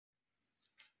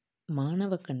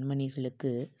மாணவ கண்மணிகளுக்கு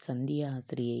சந்தியா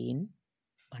ஆசிரியையின்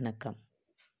வணக்கம்.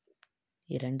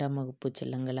 2ஆம் வகுப்பு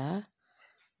செல்லங்களா,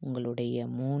 உங்களுடைய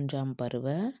 3ஆம்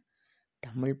பருவ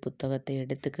தமிழ் புத்தகத்தை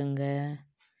எடுத்துக்கங்க.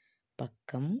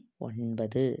 பக்கம்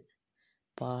 9,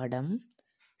 பாடம்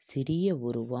சிறிய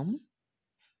உருவம்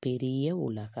பெரிய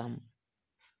உலகம்.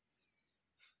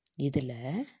 இதில்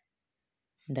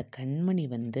இந்த கண்மணி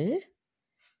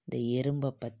இந்த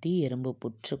எறும்பை பற்றி, எறும்பு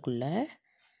புற்றுக்குள்ளே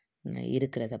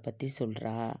இருக்கிறத பற்றி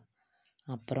சொல்கிறா.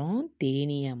 அப்புறம்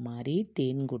தேனீயை மாதிரி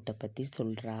தேன்கூட்டை பற்றி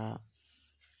சொல்கிறா.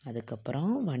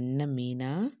 அதுக்கப்புறம் வண்ண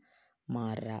மீனாக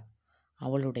மாறுறா.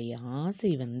 அவளுடைய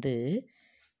ஆசை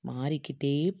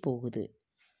மாறிக்கிட்டே போகுது.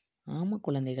 ஆமாம்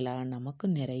குழந்தைகளா,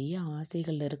 நமக்கும் நிறைய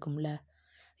ஆசைகள் இருக்கும்ல.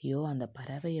 ஐயோ, அந்த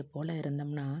பறவையை போல்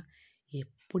இருந்தோம்னா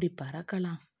எப்படி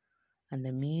பறக்கலாம், அந்த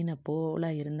மீனை போல்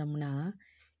இருந்தோம்னா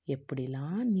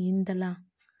எப்படிலாம் நீந்தலாம்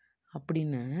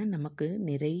அப்படின்னு நமக்கு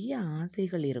நிறைய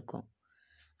ஆசைகள் இருக்கும்.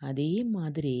 அதே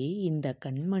மாதிரி இந்த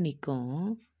கண்மணிக்கும்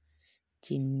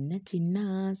சின்ன சின்ன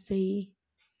ஆசை,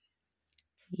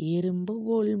 எறும்பு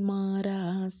போல் மாற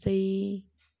ஆசை.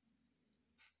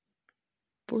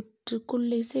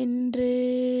 புற்றுக்குள்ளே சென்று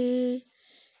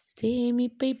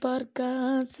சேமிப்பை பார்க்க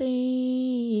ஆசை,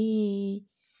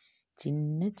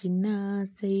 சின்ன சின்ன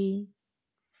ஆசை.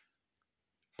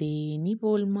 தேனி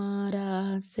போல் மாற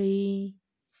ஆசை,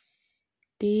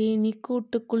 தேனி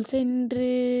கூட்டுக்குள் சென்று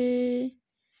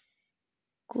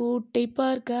கூட்டை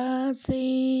பார்க்க ஆசை,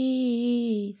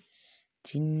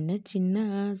 சின்ன சின்ன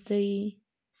ஆசை.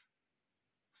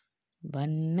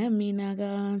 வண்ண மீனாக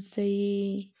ஆசை,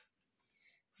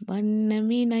 வண்ண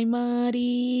மீனாய் மாறி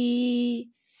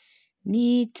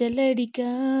நீச்சல் அடிக்க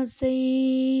ஆசை,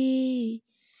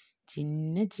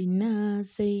 சின்ன சின்ன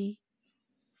ஆசை.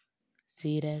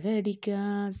 சிறகடிக்க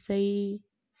ஆசை.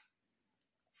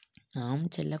 ஆம்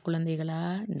செல்ல குழந்தைகளா,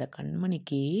 இந்த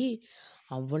கண்மணிக்கு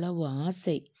அவ்வளவு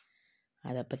ஆசை.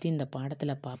 அதை பற்றி இந்த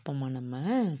பாடத்தில் பார்ப்போமா நம்ம.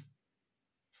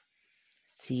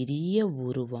 சிறிய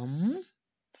உருவம்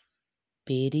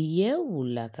பெரிய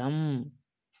உலகம்.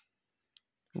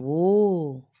 ஓ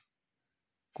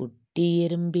குட்டி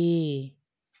எறும்பே,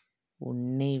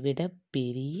 உன்னை விட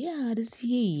பெரிய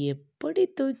அரிசியை எப்படி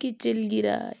தூக்கிச்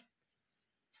செல்கிறாய்?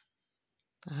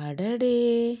 அடடே,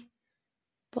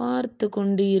 பார்த்து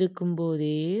கொண்டு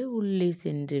இருக்கும்போதே உள்ளே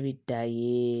சென்று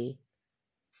விட்டாயே.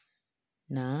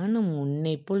 நானும்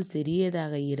உன்னை போல்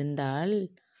சிறியதாக இருந்தால்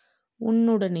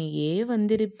உன்னுடனேயே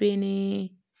வந்திருப்பேனே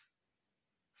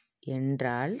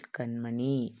என்றாள்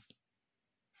கண்மணி.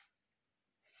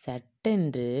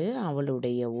 சட்டென்று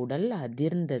அவளுடைய உடல்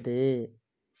அதிர்ந்தது.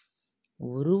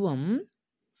 உருவம்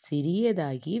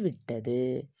சிறியதாகி விட்டது.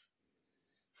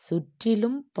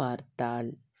 சுற்றிலும்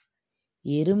பார்த்தாள்.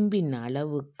 எறும்பின்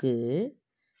அளவுக்கு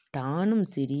தானும்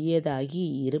சிறியதாகி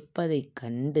இருப்பதைக்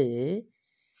கண்டு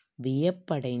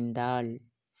வியப்படைந்தாள்.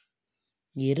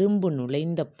 எறும்பு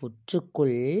நுழைந்த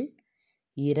புற்றுக்குள்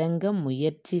இறங்க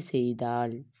முயற்சி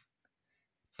செய்தாள்.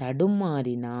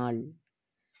 தடுமாறினாள்.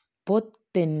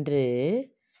 பொத்தென்று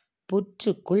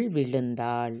புற்றுக்குள்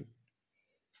விழுந்தாள்.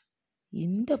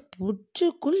 இந்த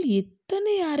புற்றுக்குள்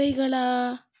இத்தனை அறைகளா?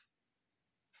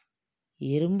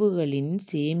 எறும்புகளின்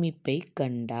சேமிப்பை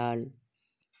கண்டாள்.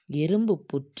 எறும்பு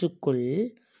புற்றுக்குள்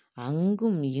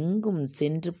அங்கும் இங்கும்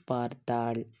சென்று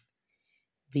பார்த்தாள்.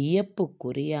 வியப்பு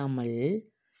குறையாமல்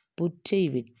புற்றை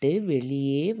விட்டு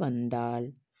வெளியே வந்தாள்.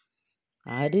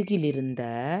 அருகிலிருந்த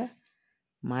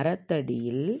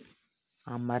மரத்தடியில்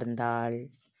அமர்ந்தாள்.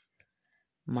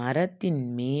 மரத்தின்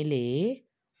மேலே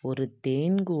ஒரு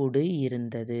தேன்கூடு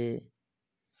இருந்தது.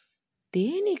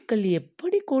 தேனீக்கள்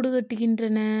எப்படி கூடு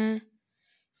கட்டுகின்றன?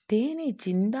 தேனை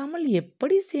சிந்தாமல்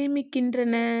எப்படி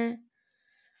சேமிக்கின்றன?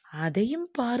 அதையும்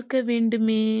பார்க்க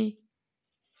வேண்டுமே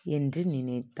என்று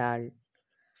நினைத்தாள்.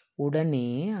 உடனே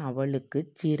அவளுக்கு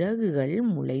சிறகுகள்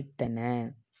முளைத்தன.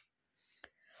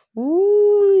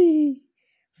 ஊய்,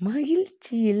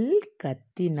 மகிழ்ச்சியில்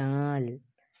கத்தினாள்.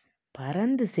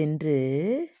 பறந்து சென்று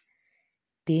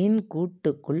தேன்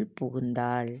கூட்டுக்குள்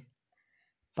புகுந்தாள்.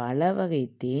 பல வகை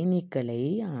தேனீக்களை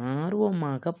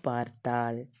ஆர்வமாக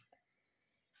பார்த்தாள்.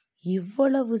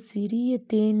 இவ்வளவு சிறிய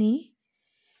தேனீ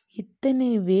இத்தனை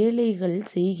வேலைகள்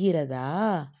செய்கிறதா?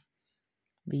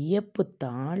 வியப்பு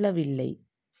தாழவில்லை.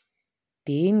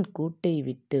 தேன் கூட்டை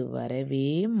விட்டு வரவே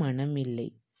மனமில்லை.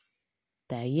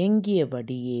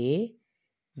 தயங்கியபடியே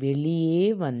வெளியே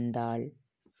வந்தாள்.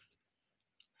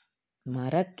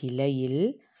 மரக்கிளையில்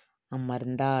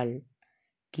அமர்ந்தாள்.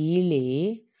 கீழே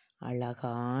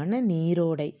அழகான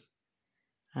நீரோடை.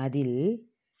 அதில்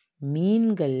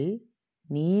மீன்கள்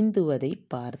நீந்துவதை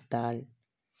பார்த்தாள்.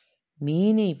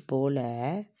 மீனைப் போல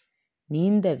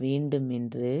நீந்த வேண்டும்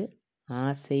என்று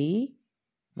ஆசை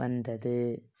வந்தது.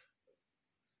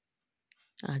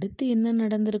 அடுத்து என்ன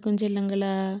நடந்திருக்கும்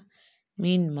செல்லங்களா?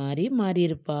 மீன் மாதிரி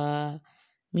மாறியிருப்பா.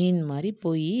 மீன் மாதிரி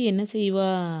போய் என்ன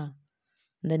செய்வா?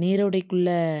 இந்த நீரோடைக்குள்ள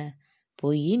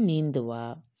போய் நீந்துவா.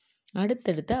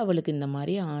 அடுத்தடுத்து அவளுக்கு இந்த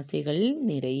மாதிரி ஆசைகள்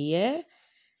நிறைய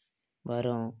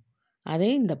வரும். அதை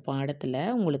இந்த பாடத்தில்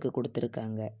உங்களுக்கு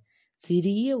கொடுத்துருக்காங்க.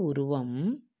 சிறிய உருவம்,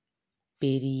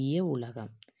 பெரிய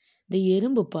உலகம். இந்த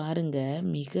எறும்பு பாருங்க,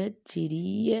 மிகச்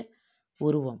சிறிய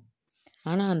உருவம்.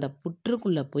 ஆனால் அந்த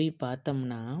புற்றுக்குள்ளே போய்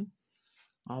பார்த்தோம்னா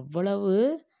அவ்வளவு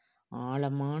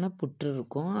ஆழமான புற்று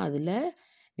இருக்கும். அதில்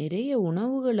நிறைய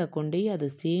உணவுகளை கொண்டு அது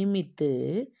சேமித்து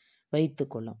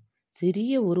வைத்துக்கொள்ளும்.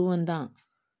 சிறிய உருவம்தான்,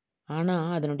 ஆனால்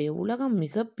அதனுடைய உலகம்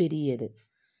மிக பெரியது.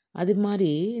 அது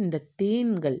மாதிரி இந்த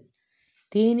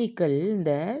தேனீக்கள்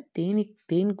இந்த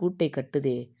தேன் கூட்டை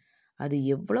கட்டுதே, அது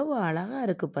எவ்வளவு அழகாக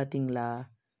இருக்குது பார்த்தீங்களா?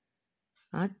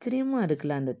 ஆச்சரியமாக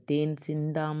இருக்குல்ல. அந்த தேன்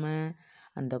சிந்தாமல்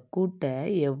அந்த கூட்டை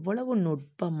எவ்வளவு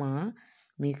நுட்பமாக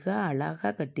மிக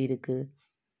அழகாக கட்டியிருக்கு.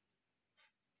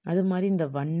 அது மாதிரி இந்த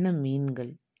வண்ண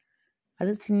மீன்கள்,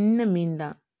 அது சின்ன மீன்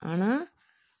தான், ஆனால்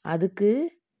அதுக்கு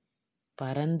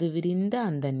பறந்து விரிந்த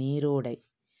அந்த நீரோடை,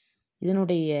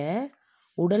 இதனுடைய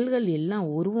உடல்கள் எல்லாம்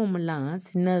உருவமெல்லாம்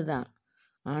சின்னது தான்,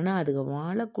 ஆனால் அதுக்கு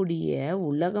வாழக்கூடிய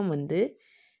உலகம்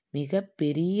மிக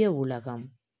பெரிய உலகம்.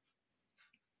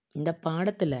 இந்த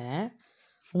பாடத்தில்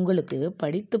உங்களுக்கு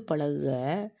படித்து பழக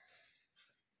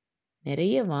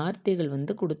நிறைய வார்த்தைகள்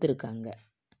கொடுத்துருக்காங்க.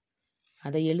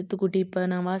 அதை எழுத்துக்கூட்டி இப்போ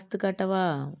நான் வாசித்து காட்டவா?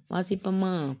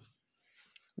 வாசிப்பம்மா.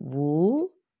 உ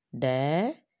ட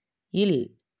இல்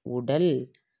உடல்,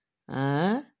 அ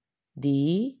தி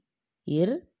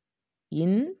இர்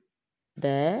இன் த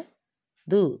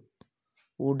து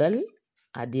உடல்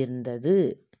அதிர்ந்தது,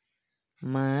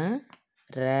 ம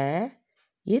ர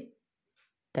இத்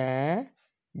த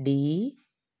டி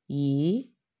இ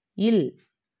இல்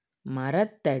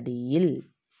மரத்தடியில்,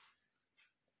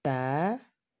 ட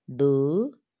டு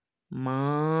மா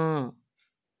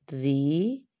ரி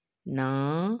நா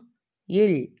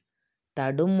இல்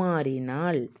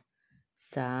தடுமாறினாள்,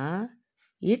 ச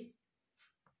இட்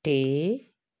டே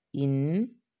இன்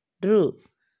று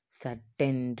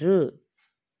சட்டென்று,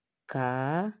 க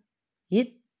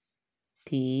இத்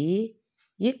தி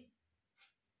இக்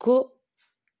கொ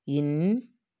இன்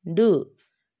டு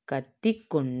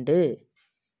கத்திக்கொண்டு,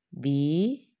 வி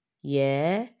ய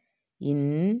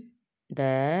இன் த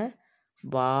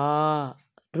வா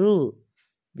ரு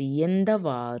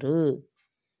வியந்தவாறு,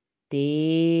 தே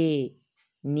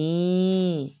நீ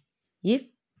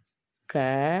இக் க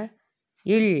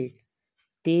இல்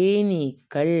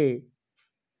தேனீக்கள்.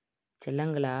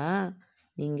 செல்லங்களா,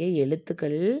 நீங்கள்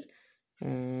எழுத்துக்கள்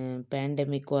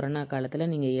பேண்டமிக் கொரோனா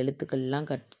காலத்தில் நீங்கள் எழுத்துக்கள்லாம்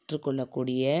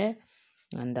கற்றுக்கொள்ளக்கூடிய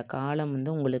அந்த காலம்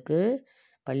உங்களுக்கு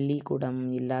பள்ளிக்கூடம்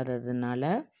இல்லாததுனால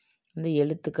இந்த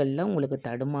எழுத்துக்களில் உங்களுக்கு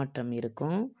தடுமாற்றம்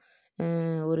இருக்கும்.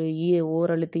 ஒரு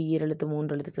ஓரெழுத்து, ஈரெழுத்து,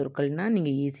 மூன்றெழுத்து சொற்கள்னால்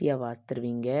நீங்கள் ஈஸியாக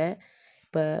வாசித்துருவீங்க.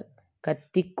 இப்போ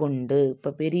கத்திக்கொண்டு, இப்போ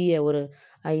பெரிய ஒரு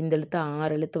 5 எழுத்து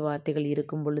 6 எழுத்து வார்த்தைகள்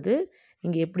இருக்கும் பொழுது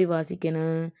நீங்கள் எப்படி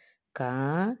வாசிக்கணும்? க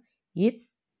இத்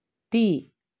தி,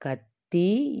 கத்தி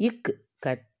இக்,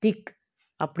 கத்திக்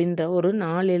அப்படின்ற ஒரு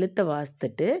 4 எழுத்தை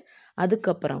வாசித்துட்டு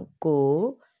அதுக்கப்புறம் கோ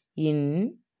இன்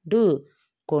டு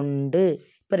கொண்டு,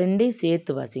 இப்போ ரெண்டையும்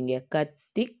சேர்த்து வாசிங்க,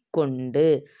 கத்தி கொண்டு.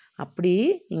 அப்படி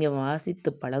நீங்கள் வாசித்து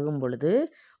பழகும் பொழுது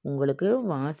உங்களுக்கு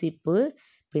வாசிப்பு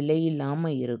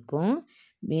பிழையில்லாமல் இருக்கும்.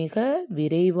 மிக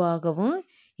விரைவாகவும்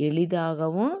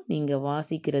எளிதாகவும் நீங்கள்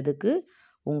வாசிக்கிறதுக்கு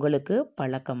உங்களுக்கு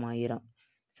பழக்கமாயிரும்.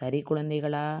 சரி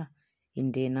குழந்தைகளா,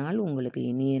 இன்றைய நாள் உங்களுக்கு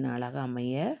இனிய நாளாக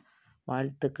அமைய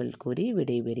வாழ்த்துக்கள் கூறி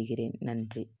விடைபெறுகிறேன்.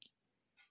 நன்றி.